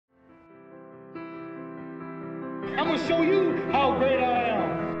I'm gonna show you how great I am.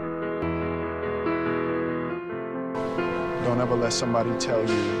 Don't ever let somebody tell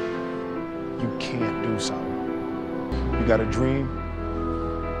you you can't do something. You got a dream,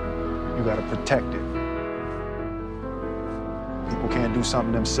 you got to protect it. People can't do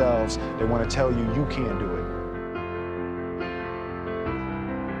something themselves. They want to tell you you can't do it.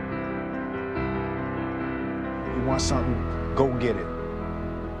 You want something, go get it.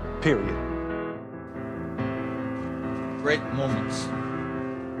 Period. Great moments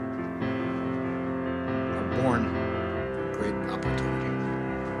are born from great opportunity.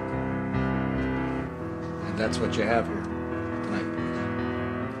 And that's what you have here tonight.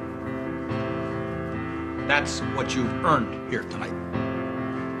 That's what you've earned here tonight.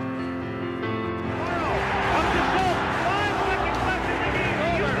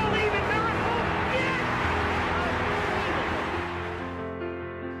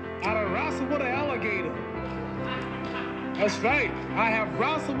 I done wrestled with an alligator. That's right, I have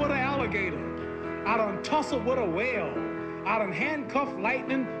wrestled with an alligator. I done tussled with a whale. I done handcuffed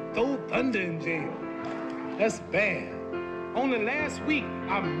lightning, throw thunder in jail. That's bad. Only last week,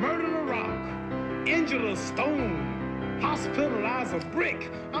 I murdered a rock, injured a stone, hospitalized a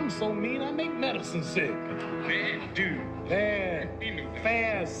brick. I'm so mean, I make medicine sick. Bad dude. Bad.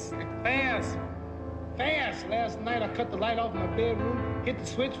 Fast. Last night, I cut the light off in my bedroom, hit the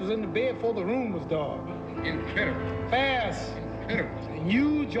switch, was in the bed before the room was dark. Incredible. Fast. Incredible. And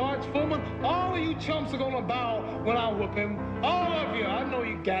you, George Foreman, all of you chumps are gonna bow when I whoop him. All of you. I know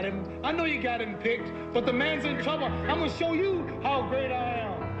you got him. I know you got him picked, but the man's in trouble. I'm gonna show you how great I am.